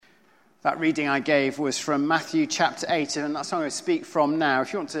That reading I gave was from Matthew chapter 8, and that's what I'm going to speak from now.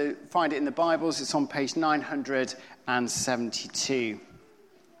 If you want to find it in the Bibles, it's on page 972.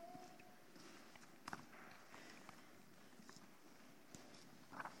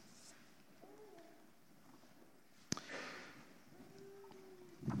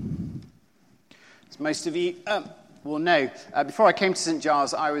 As most of you will know, before I came to St.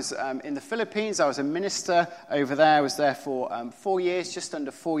 Giles, I was in the Philippines. I was a minister over there. I was there for 4 years, just under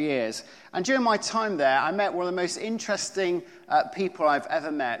 4 years. And during my time there, I met one of the most interesting people I've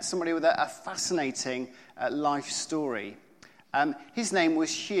ever met, somebody with a fascinating life story. His name was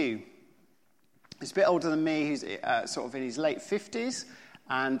Hugh. He's a bit older than me. He's sort of in his late 50s.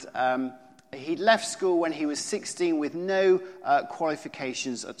 And he left school when he was 16 with no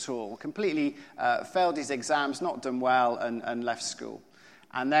qualifications at all. Completely failed his exams, not done well, and left school.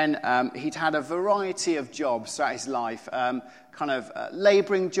 And then he'd had a variety of jobs throughout his life,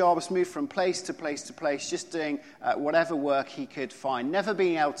 labouring jobs, moved from place to place to place, just doing whatever work he could find. Never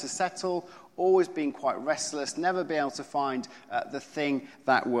being able to settle, always being quite restless, never being able to find the thing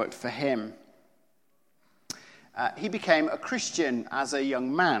that worked for him. He became a Christian as a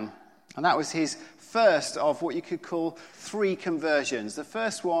young man. And that was his first of what you could call 3 conversions. The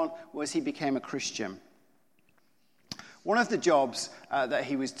first one was he became a Christian. One of the jobs that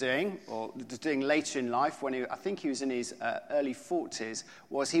he was doing, or doing later in life, I think he was in his early 40s,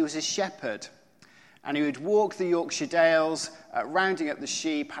 was he was a shepherd. And he would walk the Yorkshire Dales, rounding up the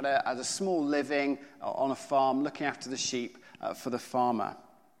sheep, had a small living on a farm, looking after the sheep for the farmer.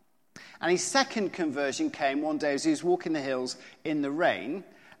 And his second conversion came one day as he was walking the hills in the rain.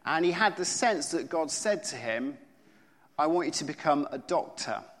 And he had the sense that God said to him, I want you to become a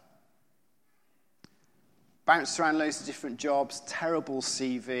doctor. Bounced around loads of different jobs, terrible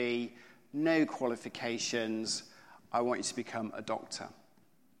CV, no qualifications. I want you to become a doctor.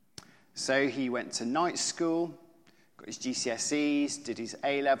 So he went to night school, got his GCSEs, did his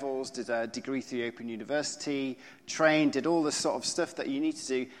A-levels, did a degree through Open University, trained, did all the sort of stuff that you need to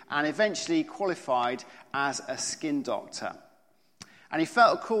do, and eventually qualified as a skin doctor. And he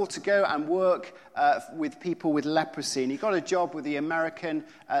felt a call to go and work with people with leprosy. And he got a job with the American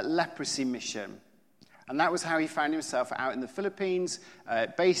Leprosy Mission. And that was how he found himself out in the Philippines,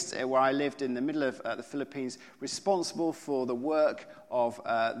 based where I lived in the middle of the Philippines, responsible for the work of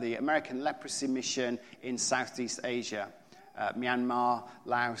the American Leprosy Mission in Southeast Asia, Myanmar,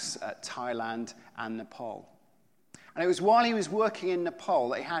 Laos, Thailand, and Nepal. And it was while he was working in Nepal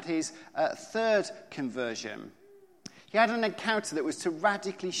that he had his third conversion. He had an encounter that was to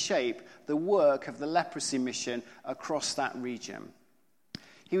radically shape the work of the leprosy mission across that region.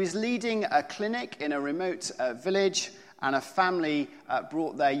 He was leading a clinic in a remote village, and a family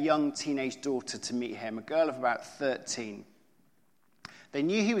brought their young teenage daughter to meet him, a girl of about 13. They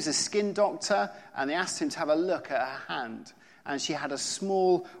knew he was a skin doctor, and they asked him to have a look at her hand. And she had a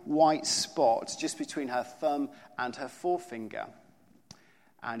small white spot just between her thumb and her forefinger.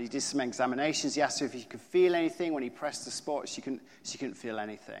 And he did some examinations. He asked her if he could feel anything. When he pressed the spot, she couldn't feel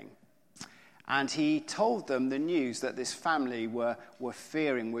anything. And he told them the news that this family were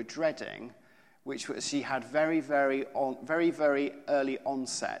fearing, were dreading, which was she had very, very early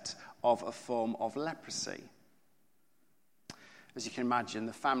onset of a form of leprosy. As you can imagine,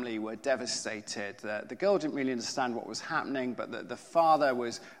 the family were devastated. The girl didn't really understand what was happening, but the father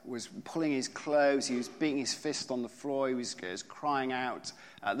was pulling his clothes. He was beating his fist on the floor. He was crying out.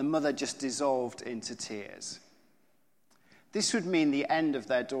 The mother just dissolved into tears. This would mean the end of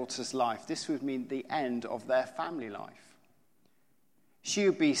their daughter's life. This would mean the end of their family life. She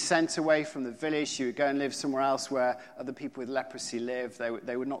would be sent away from the village. She would go and live somewhere else where other people with leprosy lived.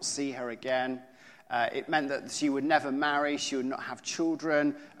 They would not see her again. It meant that she would never marry, she would not have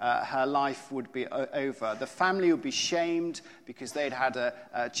children, her life would be over. The family would be shamed because they'd had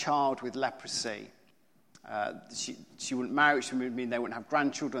a child with leprosy. She wouldn't marry, which would mean they wouldn't have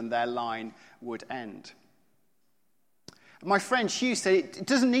grandchildren, their line would end. My friend Hugh said, it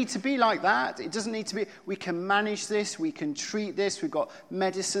doesn't need to be like that. It doesn't need to be. We can manage this. We can treat this. We've got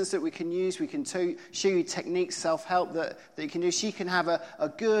medicines that we can use. We can show you techniques, self-help that you can do. She can have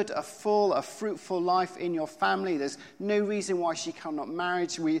a good, a full, a fruitful life in your family. There's no reason why she cannot marry.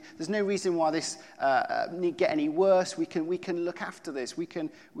 There's no reason why this need get any worse. We can look after this. We can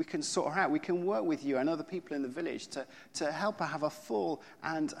sort her out. We can work with you and other people in the village to help her have a full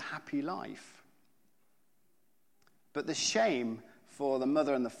and happy life. But the shame for the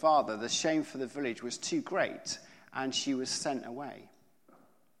mother and the father, the shame for the village was too great, and she was sent away.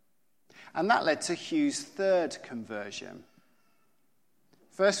 And that led to Hugh's third conversion.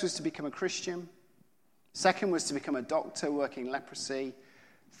 First was to become a Christian. Second was to become a doctor working leprosy.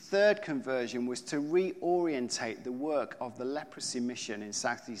 Third conversion was to reorientate the work of the leprosy mission in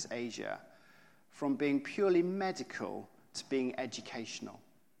Southeast Asia from being purely medical to being educational.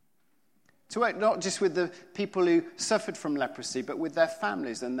 To work not just with the people who suffered from leprosy, but with their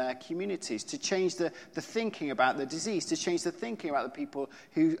families and their communities, to change the thinking about the disease, to change the thinking about the people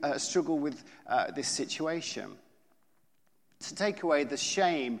who struggle with this situation. To take away the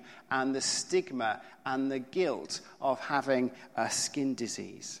shame and the stigma and the guilt of having a skin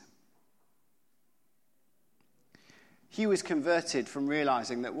disease. Hugh was converted from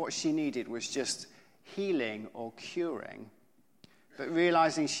realizing that what she needed was just healing or curing, but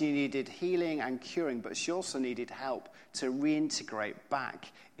realizing she needed healing and curing, but she also needed help to reintegrate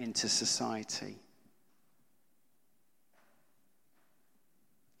back into society.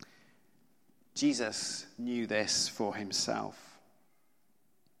 Jesus knew this for himself.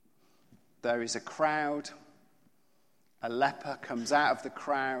 There is a crowd. A leper comes out of the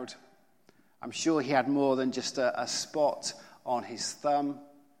crowd. I'm sure he had more than just a spot on his thumb.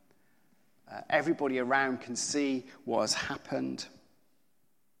 Everybody around can see what has happened.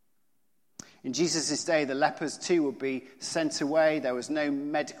 In Jesus' day, the lepers too would be sent away. There was no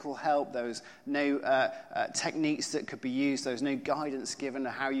medical help. There was no techniques that could be used. There was no guidance given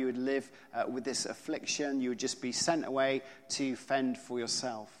on how you would live with this affliction. You would just be sent away to fend for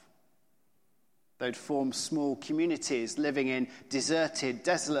yourself. They'd form small communities living in deserted,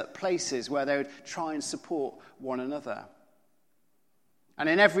 desolate places where they would try and support one another. And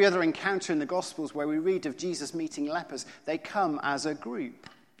in every other encounter in the Gospels where we read of Jesus meeting lepers, they come as a group.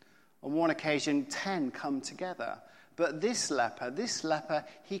 On one occasion, 10 come together. But this leper,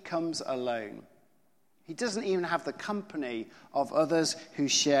 he comes alone. He doesn't even have the company of others who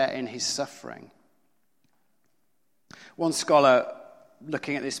share in his suffering. One scholar,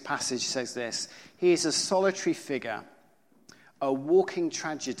 looking at this passage, says this: he is a solitary figure, a walking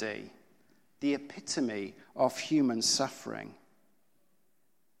tragedy, the epitome of human suffering.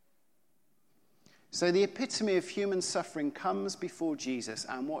 So the epitome of human suffering comes before Jesus,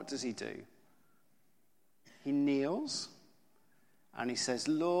 and what does he do? He kneels, and he says,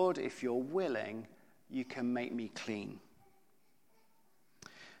 Lord, if you're willing, you can make me clean.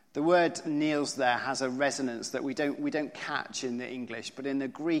 The word kneels there has a resonance that we don't catch in the English, but in the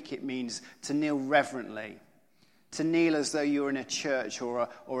Greek it means to kneel reverently, to kneel as though you're in a church or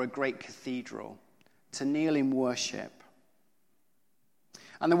a great cathedral, to kneel in worship.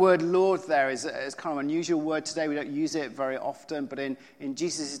 And the word Lord there is kind of an unusual word today. We don't use it very often, but in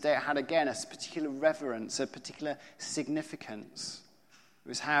Jesus' day it had, again, a particular reverence, a particular significance. It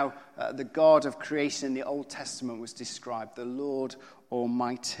was how the God of creation in the Old Testament was described, the Lord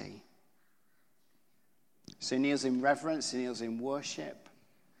Almighty. So he kneels in reverence, he kneels in worship.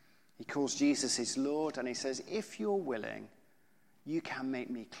 He calls Jesus his Lord, and he says, if you're willing, you can make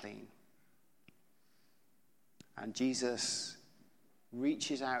me clean. And Jesus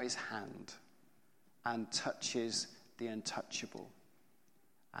reaches out his hand and touches the untouchable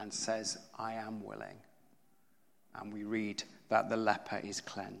and says, I am willing. And we read that the leper is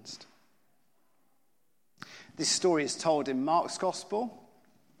cleansed. This story is told in Mark's Gospel.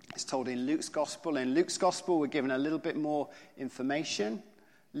 It's told in Luke's Gospel. In Luke's Gospel, we're given a little bit more information.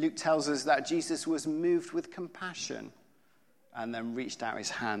 Luke tells us that Jesus was moved with compassion and then reached out his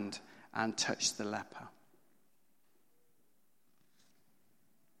hand and touched the leper.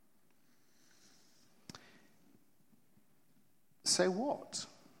 So what?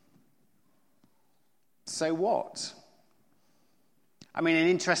 So what? I mean, an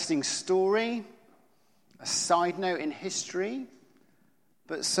interesting story, a side note in history,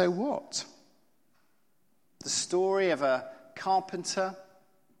 but so what? The story of a carpenter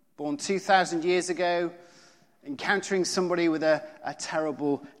born 2,000 years ago, encountering somebody with a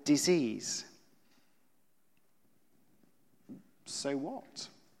terrible disease. So what?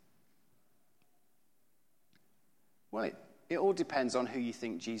 Well, it all depends on who you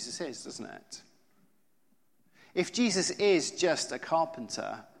think Jesus is, doesn't it? If Jesus is just a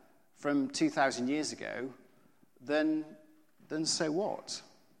carpenter from 2,000 years ago, then so what?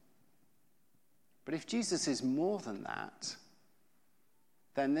 But if Jesus is more than that,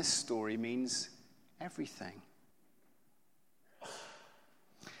 then this story means everything.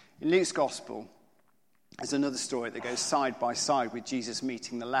 In Luke's Gospel, there's another story that goes side by side with Jesus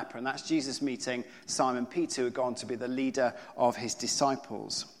meeting the leper, and that's Jesus meeting Simon Peter, who had gone to be the leader of his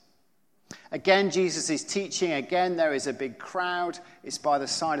disciples. Again, Jesus is teaching. Again, there is a big crowd. It's by the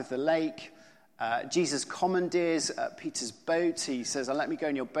side of the lake. Jesus commandeers Peter's boat. He says, let me go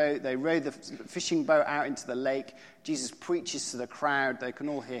in your boat. They row the fishing boat out into the lake. Jesus preaches to the crowd. They can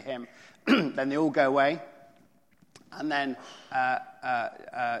all hear him. Then they all go away. And then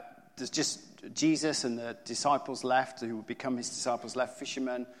there's just Jesus and the disciples left, who would become his disciples, left,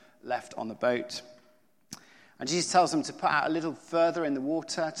 fishermen left on the boat. And Jesus tells them to put out a little further in the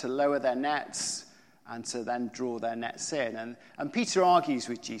water, to lower their nets, and to then draw their nets in. And Peter argues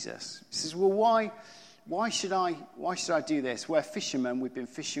with Jesus. He says, well, why should I do this? We're fishermen, we've been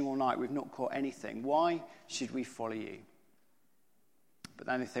fishing all night, we've not caught anything. Why should we follow you? But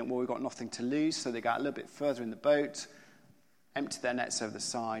then they think, well, we've got nothing to lose, so they go a little bit further in the boat, empty their nets over the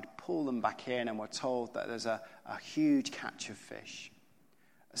side, pull them back in, and we're told that there's a huge catch of fish.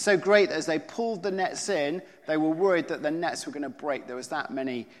 So great that as they pulled the nets in, they were worried that the nets were going to break. There was that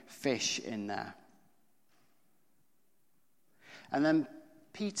many fish in there. And then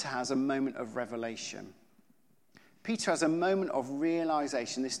Peter has a moment of revelation. Peter has a moment of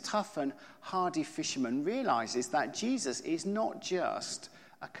realization. This tough and hardy fisherman realizes that Jesus is not just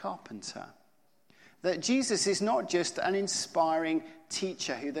a carpenter. That Jesus is not just an inspiring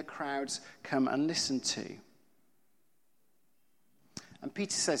teacher who the crowds come and listen to. And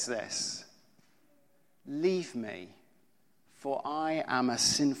Peter says this, leave me, for I am a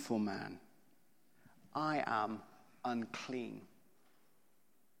sinful man. I am unclean.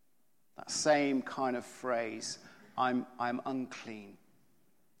 That same kind of phrase, I'm unclean.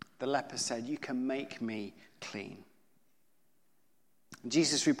 The leper said, you can make me clean. And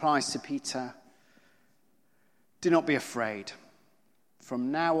Jesus replies to Peter, do not be afraid.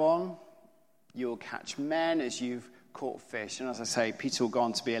 From now on, you'll catch men as you've caught fish. And as I say, Peter will go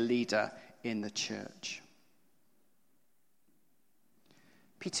on to be a leader in the church.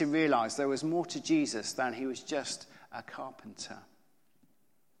 Peter realized there was more to Jesus than he was just a carpenter.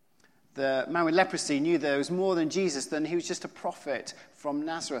 The man with leprosy knew there was more than Jesus, than he was just a prophet from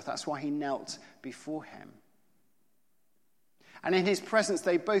Nazareth. That's why he knelt before him. And in his presence,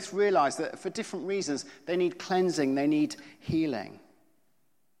 they both realized that for different reasons, they need cleansing, they need healing.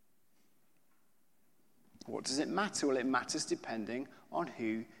 What does it matter? Well, it matters depending on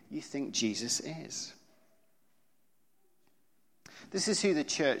who you think Jesus is. This is who the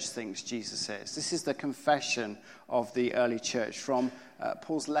church thinks Jesus is. This is the confession of the early church from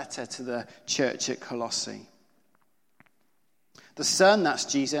Paul's letter to the church at Colossae. The Son, that's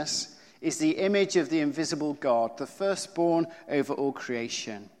Jesus, is the image of the invisible God, the firstborn over all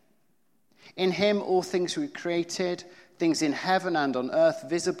creation. In him all things were created, things in heaven and on earth,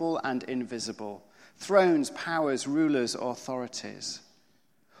 visible and invisible, thrones, powers, rulers, authorities.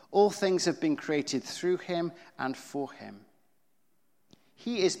 All things have been created through him and for him.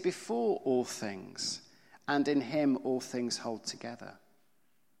 He is before all things, and in him all things hold together.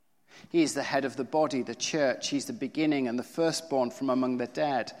 He is the head of the body, the church. He's the beginning and the firstborn from among the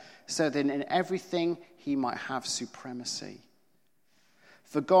dead, so that in everything he might have supremacy.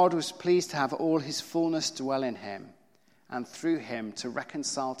 For God was pleased to have all his fullness dwell in him, and through him to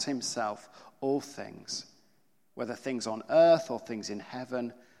reconcile to himself all things, whether things on earth or things in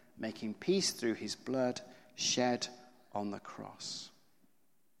heaven, making peace through his blood shed on the cross.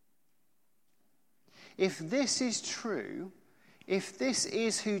 If this is true, if this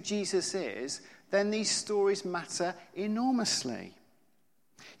is who Jesus is, then these stories matter enormously.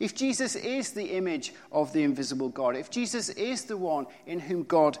 If Jesus is the image of the invisible God, if Jesus is the one in whom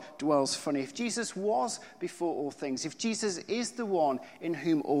God dwells fully, if Jesus was before all things, if Jesus is the one in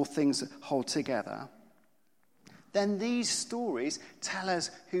whom all things hold together, then these stories tell us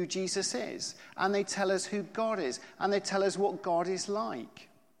who Jesus is, and they tell us who God is, and they tell us what God is like.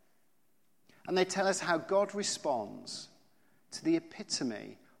 And they tell us how God responds to the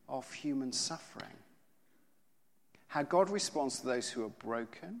epitome of human suffering. How God responds to those who are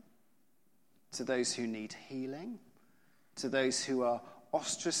broken, to those who need healing, to those who are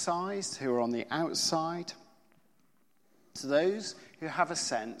ostracized, who are on the outside, to those who have a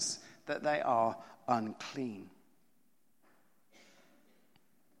sense that they are unclean.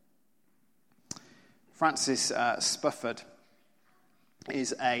 Francis Spufford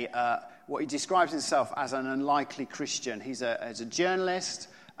is what he describes himself as an unlikely Christian. He's a journalist,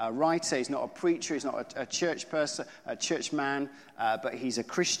 a writer. He's not a preacher. He's not a church person, a church man, but he's a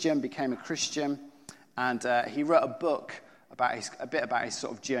Christian, became a Christian. And he wrote a book about his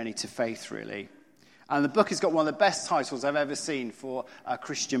sort of journey to faith, really. And the book has got one of the best titles I've ever seen for a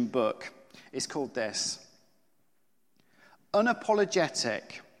Christian book. It's called this: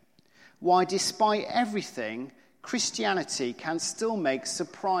 Unapologetic: Why Despite Everything, Christianity Can Still Make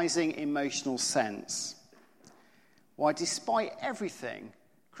Surprising Emotional Sense. Why despite everything,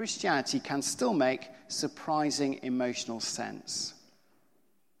 Christianity can still make surprising emotional sense.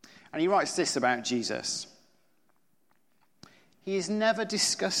 And he writes this about Jesus: He is never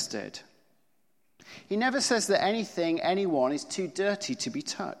disgusted. He never says that anyone is too dirty to be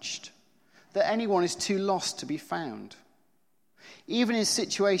touched, that anyone is too lost to be found. Even in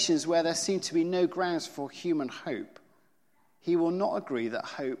situations where there seem to be no grounds for human hope, he will not agree that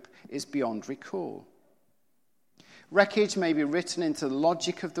hope is beyond recall. Wreckage may be written into the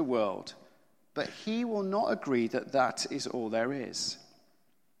logic of the world, but he will not agree that that is all there is.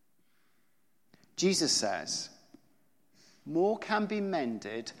 Jesus says, "More can be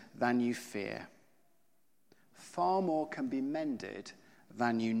mended than you fear. Far more can be mended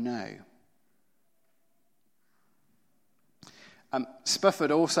than you know."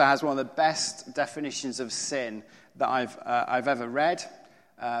 Spufford also has one of the best definitions of sin that I've ever read.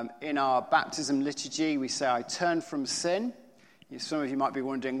 In our baptism liturgy, we say, "I turn from sin." Some of you might be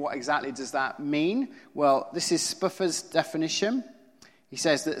wondering, what exactly does that mean? Well, this is Spufford's definition. He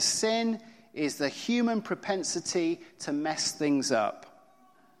says that sin is the human propensity to mess things up.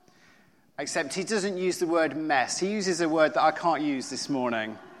 Except he doesn't use the word mess. He uses a word that I can't use this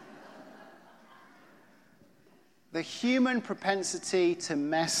morning. The human propensity to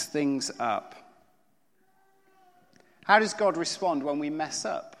mess things up. How does God respond when we mess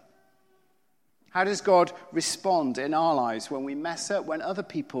up? How does God respond in our lives when we mess up, when other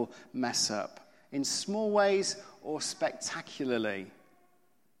people mess up? In small ways or spectacularly?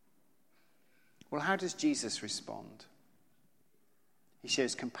 Well, how does Jesus respond? He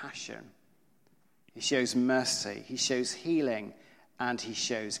shows compassion. He shows mercy. He shows healing. And he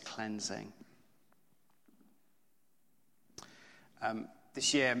shows cleansing.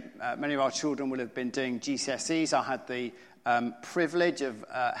 This year, many of our children will have been doing GCSEs. I had the privilege of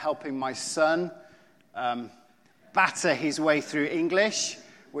helping my son batter his way through English,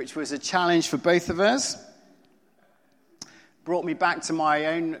 which was a challenge for both of us. Brought me back to my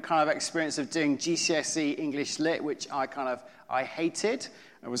own kind of experience of doing GCSE English Lit, which I hated.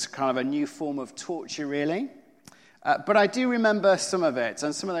 It was kind of a new form of torture, really. But I do remember some of it,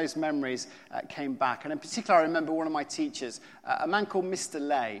 and some of those memories came back. And in particular, I remember one of my teachers, a man called Mr.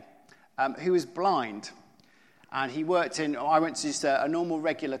 Lay, who was blind. And I went to just a normal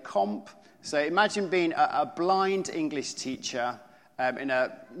regular comp. So imagine being a blind English teacher in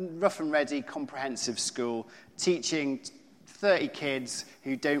a rough and ready comprehensive school, teaching 30 kids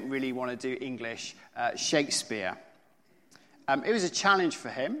who don't really want to do English, Shakespeare. It was a challenge for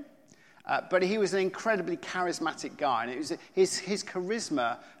him. But he was an incredibly charismatic guy, and it was his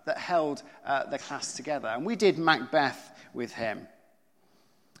charisma that held the class together. And we did Macbeth with him.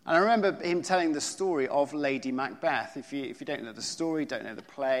 And I remember him telling the story of Lady Macbeth. If you don't know the story, don't know the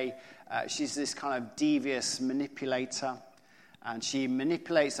play, she's this kind of devious manipulator. And she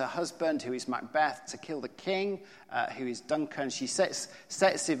manipulates her husband, who is Macbeth, to kill the king, who is Duncan. She sets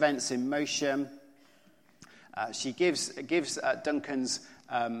events in motion. She gives Duncan's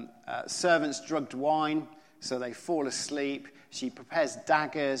servants drugged wine, so they fall asleep. She prepares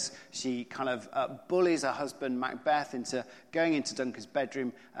daggers. She kind of bullies her husband, Macbeth, into going into Duncan's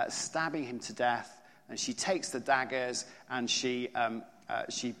bedroom, stabbing him to death. And she takes the daggers and she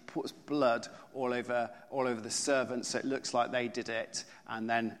puts blood all over the servants, so it looks like they did it, and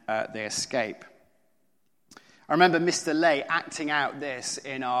then they escape. I remember Mr. Lay acting out this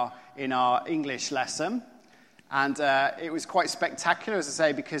in our English lesson. And it was quite spectacular, as I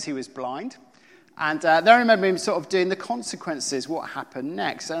say, because he was blind. And then I remember him sort of doing the consequences, what happened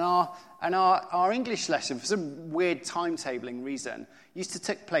next. And our English lesson, for some weird timetabling reason, used to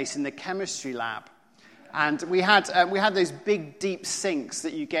take place in the chemistry lab. And we had those big, deep sinks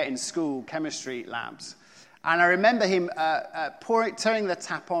that you get in school chemistry labs. And I remember him turning the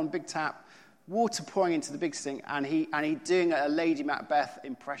tap on, big tap, water pouring into the big sink, and he doing a Lady Macbeth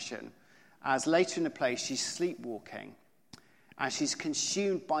impression. As later in the play, she's sleepwalking, and she's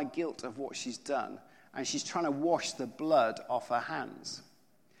consumed by guilt of what she's done, and she's trying to wash the blood off her hands.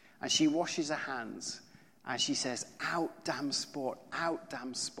 And she washes her hands, and she says, "Out, damn spot, out,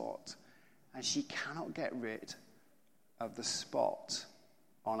 damn spot." And she cannot get rid of the spot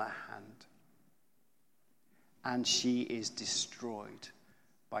on her hand. And she is destroyed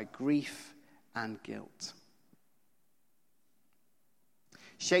by grief and guilt.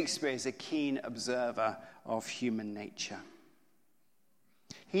 Shakespeare is a keen observer of human nature.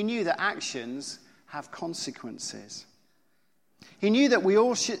 He knew that actions have consequences. He knew that we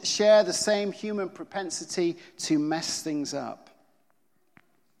all share the same human propensity to mess things up.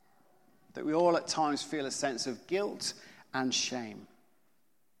 That we all at times feel a sense of guilt and shame.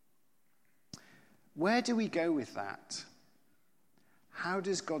 Where do we go with that? How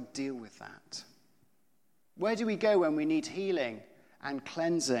does God deal with that? Where do we go when we need healing and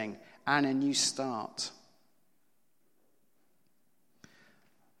cleansing and a new start?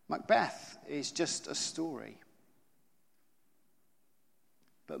 Macbeth is just a story.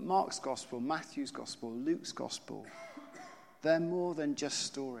 But Mark's gospel, Matthew's gospel, Luke's gospel, they're more than just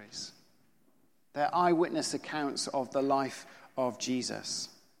stories. They're eyewitness accounts of the life of Jesus.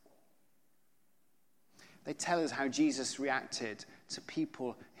 They tell us how Jesus reacted to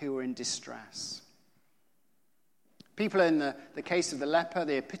people who were in distress. People in the case of the leper,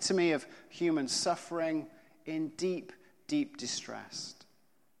 the epitome of human suffering, in deep, deep distress.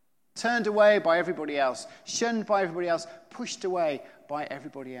 Turned away by everybody else, shunned by everybody else, pushed away by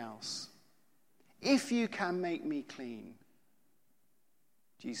everybody else. If you can make me clean,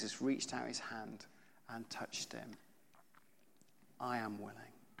 Jesus reached out his hand and touched him. I am willing.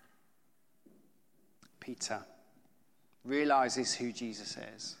 Peter realizes who Jesus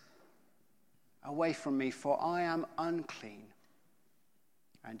is. Away from me, for I am unclean.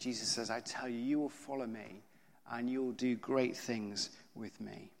 And Jesus says, I tell you, you will follow me and you will do great things with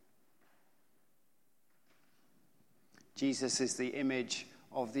me. Jesus is the image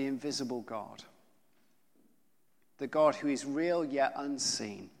of the invisible God. The God who is real yet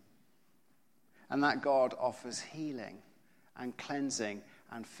unseen. And that God offers healing and cleansing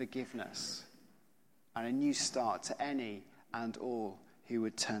and forgiveness and a new start to any and all who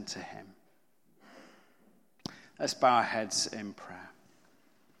would turn to him. Let's bow our heads in prayer.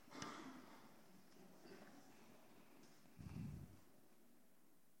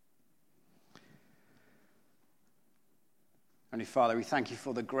 Heavenly Father, we thank you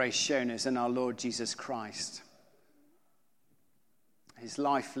for the grace shown us in our Lord Jesus Christ. His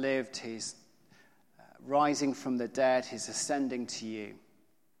life lived, his rising from the dead, his ascending to you.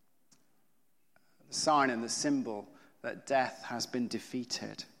 The sign and the symbol that death has been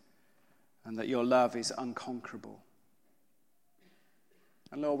defeated and that your love is unconquerable.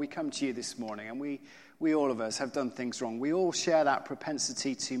 And Lord, we come to you this morning, and we all of us have done things wrong. We all share that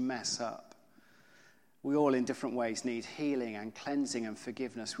propensity to mess up. We all in different ways need healing and cleansing and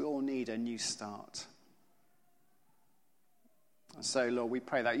forgiveness. We all need a new start. And so, Lord, we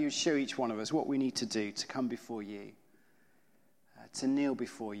pray that you show each one of us what we need to do to come before you, to kneel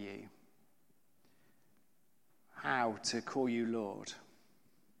before you, how to call you Lord,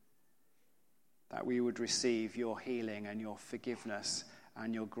 that we would receive your healing and your forgiveness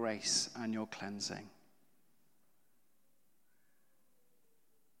and your grace and your cleansing.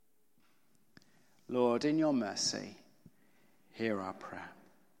 Lord, in your mercy, hear our prayer.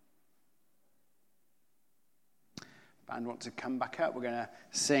 Band want to come back up. We're going to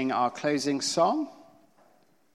sing our closing song.